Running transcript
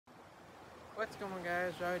What's going on,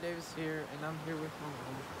 guys? Riely Davis here, and I'm here with my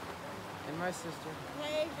mom and my sister.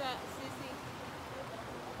 Hey, sissy.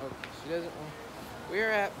 Okay, she doesn't want.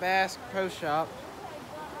 We're at Bass Pro Shop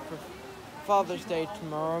for Father's Day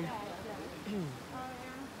tomorrow.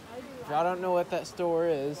 If y'all don't know what that store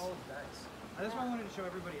is, I just wanted to show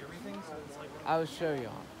everybody everything, so it's like. I will show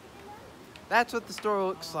y'all. That's what the store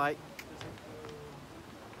looks like.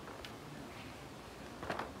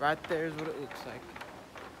 Right there is what it looks like.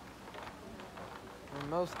 For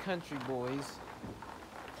most country boys,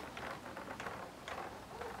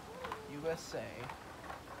 USA.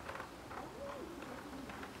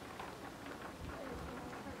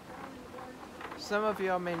 Some of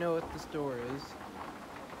y'all may know what the store is.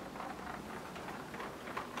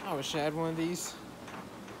 I wish I had one of these.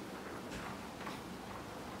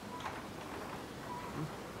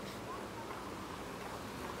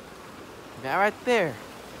 Now right there.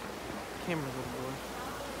 Camera's a little blurry.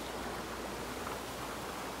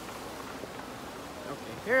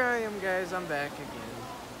 Okay, here I am, guys. I'm back again.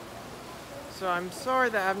 So I'm sorry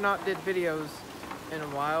that I've not did videos in a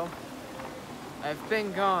while. I've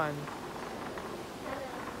been gone.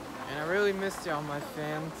 And I really missed y'all, my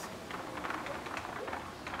fans.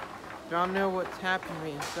 Y'all know what's happened to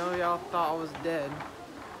me. Some of y'all thought I was dead.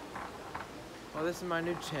 Well, this is my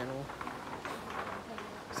new channel.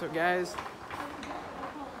 So guys,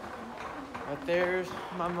 right there's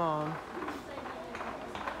my mom.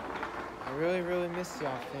 I really miss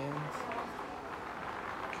y'all, fans.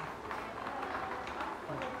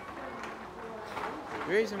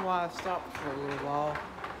 The reason why I stopped for a little while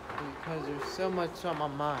is because there's so much on my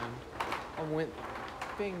mind.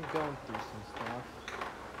 Been going through some stuff.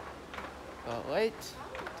 But let's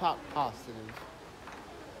talk positive.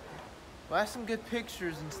 Well, that's some good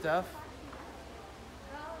pictures and stuff.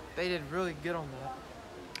 They did really good on that.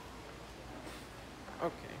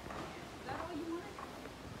 Okay.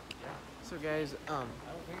 So guys,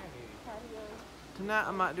 tonight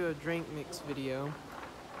I might do a drink mix video.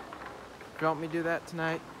 If you want me to do that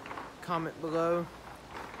tonight, comment below.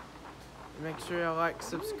 Make sure y'all like,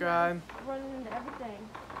 subscribe. Running into everything.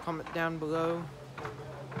 Comment down below.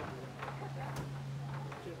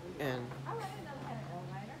 And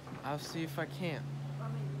I'll see if I can.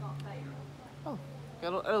 Oh,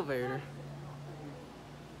 got an elevator.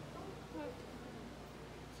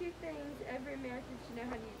 Two things every American should know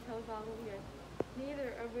how to use telephone with,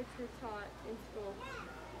 neither of which were taught in school.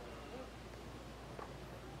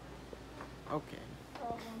 Okay.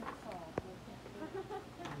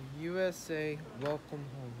 USA, welcome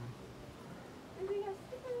home.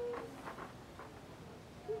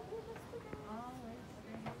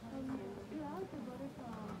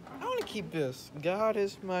 I want to keep this. God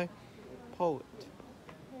is my poet.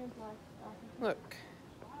 Look.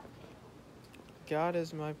 God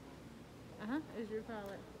is my... Is your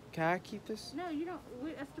palette. Can I keep this? No, you don't.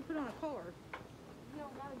 That's to put on a card. You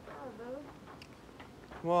don't got a car, bro.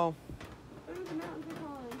 Well, What are the mountains are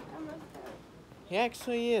calling? I must have. he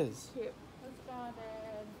actually is. Cute. Let's go,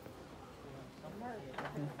 Dad.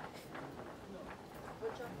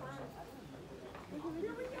 What's your plan?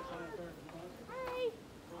 Hi.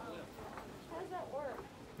 How does that work?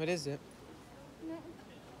 What is it?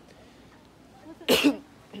 What's it?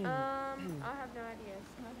 I have no idea.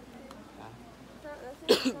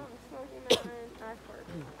 That's it. Smoky Mountain knife work.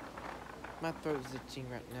 My throat's itching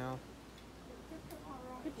right now.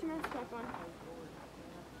 Put your mask back on.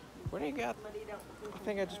 What do you got? I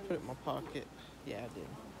think I just put it in my pocket. Yeah, I did.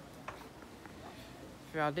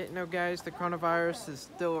 If y'all didn't know, guys, the coronavirus is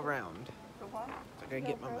still around. The what? So I gotta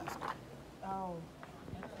get my mask on. Oh.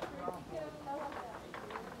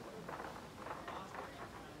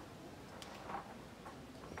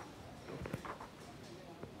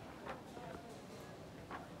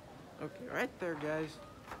 Okay, right there, guys.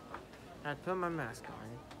 I put my mask on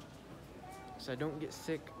so I don't get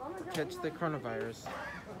sick or catch the coronavirus.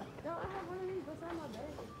 Don't I have one of these beside my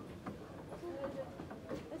bed?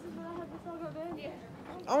 This is what I have beside my bed?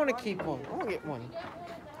 Yeah. I want to keep one. I want to get one.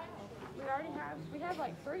 We have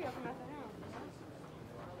like 3 of them at the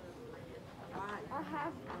house. I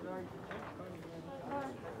have.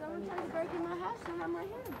 Someone tries to break in my house and I'm right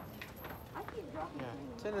here. I keep dropping Yeah,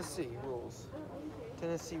 things. Tennessee rules.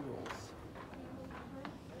 Tennessee rules.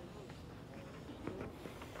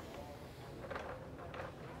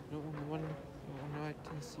 You don't want to know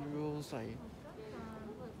Tennessee rules.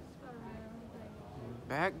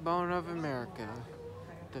 Backbone of America.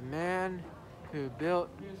 The man who built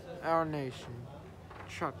our nation.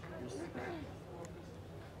 Truckers.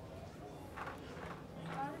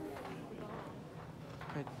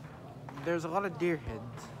 There's a lot of deer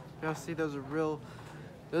heads. Y'all see those are real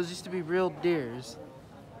Those used to be real deers.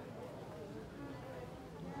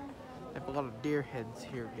 I have a lot of deer heads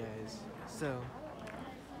here, guys. So,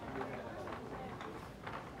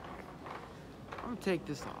 I'm gonna take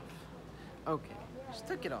this off. Okay, just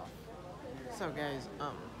took it off. So, guys,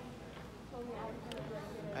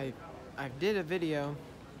 I did a video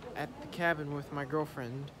at the cabin with my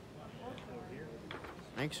girlfriend.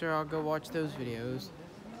 Make sure I'll go watch those videos.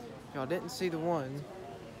 If y'all didn't see the one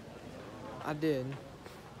I did,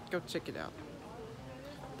 go check it out.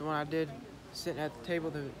 The one I did sitting at the table,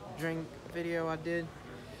 the drink video I did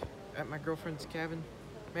at my girlfriend's cabin.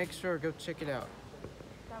 Make sure, go check it out.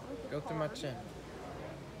 Go through my channel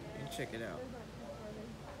and check it out.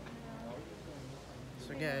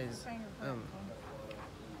 So guys,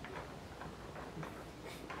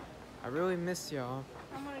 I really miss y'all.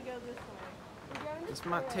 I'm gonna go this way. This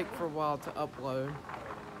might take for a while to upload,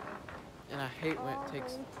 and I hate when it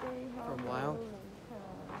takes for a while.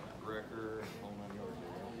 Record, whole 9 yards.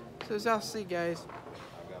 So as y'all see, guys.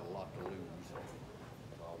 I've got a lot to lose. So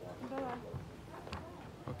I want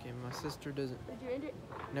Okay, my sister doesn't. Did you end it?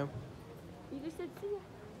 No, You just said see ya.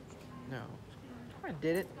 no. I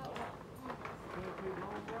did it.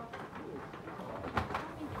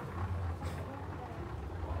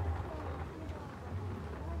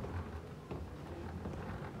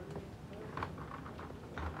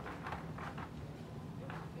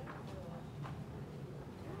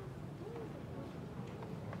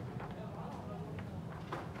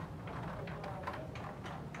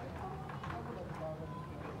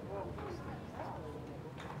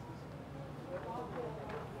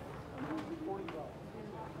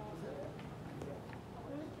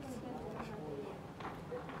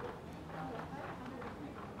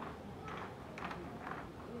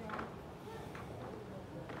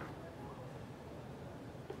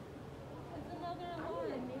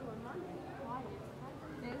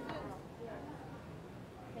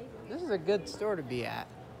 This is a good store to be at.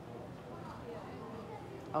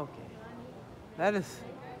 Okay. That is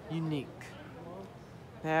unique.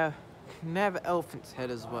 They have an elephant's head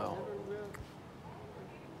as well.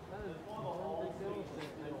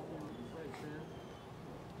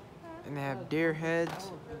 And they have deer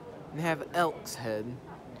heads. And they have elk's head.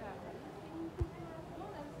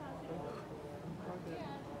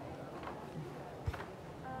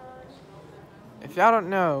 If y'all don't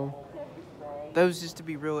know, those used to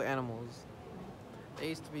be real animals. They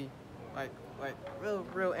used to be like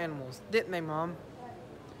real animals. Didn't they, Mom?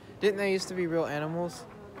 Didn't they used to be real animals?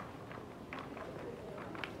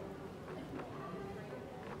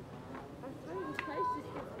 I swear this place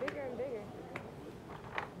just gets bigger and bigger.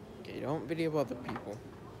 Okay, don't video other people.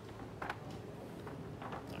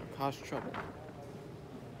 That'll cause trouble.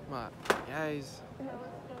 But, guys,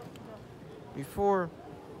 before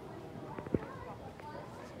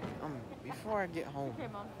I get home, Okay,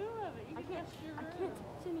 Mom. I can't touch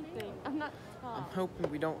anything. I'm not I'm tall.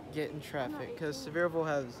 hoping we don't get in traffic, because Sevierville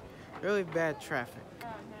has really bad traffic.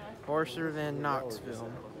 Worser than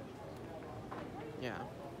Knoxville. Yeah.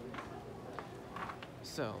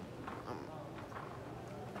 So,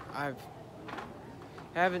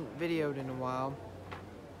 haven't videoed in a while.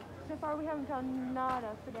 So far, we haven't found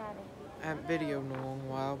nada for Daddy. I haven't videoed in a long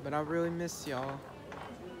while, but I really miss y'all.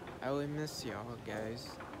 I really miss y'all, guys.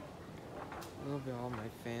 I love y'all, my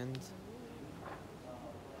fans.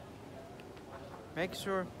 Make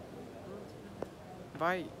sure,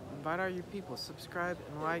 invite all your people. Subscribe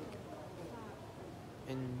and like,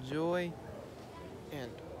 enjoy,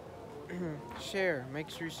 and share. Make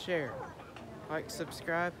sure you share. Like,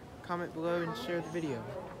 subscribe, comment below, and share the video.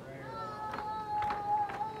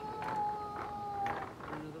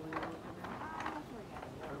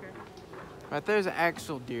 Right there's an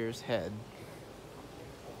actual deer's head.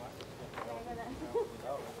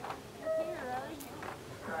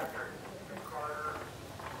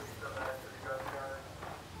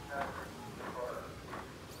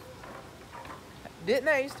 Didn't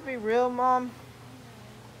that used to be real, Mom?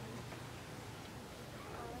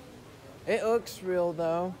 It looks real,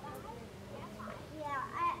 though. Yeah,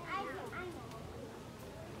 I know.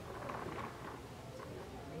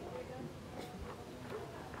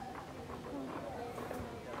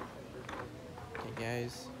 Okay,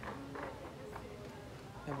 guys.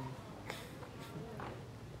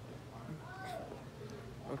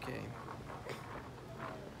 Okay.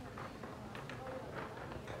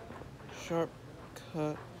 Sharp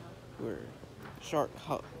cut word. Sharp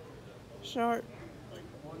cut. Sharp.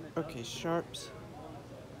 Okay, Sharp's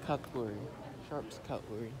cutlery. Sharp's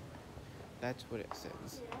cutlery. That's what it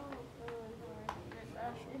says.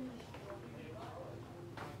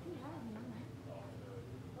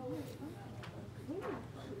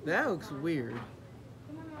 That looks weird.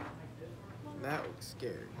 That looks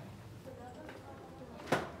scary.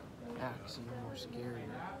 Actually, more scary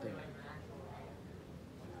right there.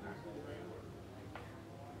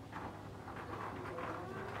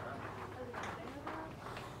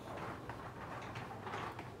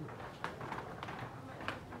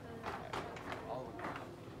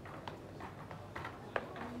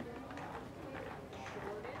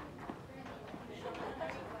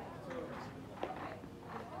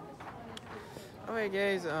 Alright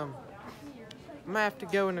guys, I'm gonna have to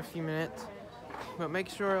go in a few minutes, but make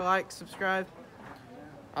sure to like, subscribe.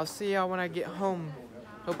 I'll see y'all when I get home.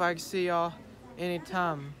 Hope I can see y'all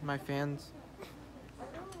anytime, my fans.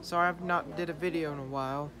 Sorry I've not did a video in a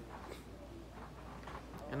while,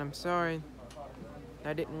 and I'm sorry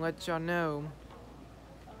I didn't let y'all know.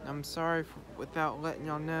 I'm sorry without letting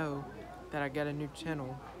y'all know that I got a new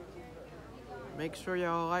channel. Make sure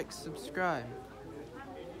y'all like, subscribe.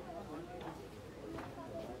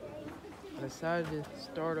 I decided to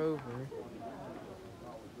start over.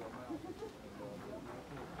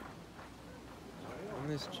 On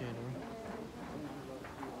this channel.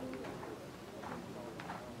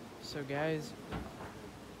 So guys,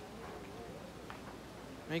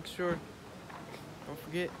 make sure, don't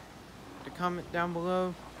forget to comment down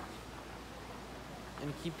below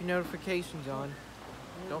and keep your notifications on.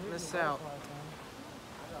 Don't miss out.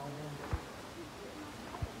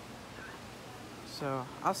 So,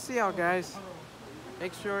 I'll see y'all guys.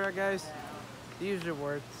 Make sure, guys, use your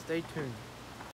words. Stay tuned.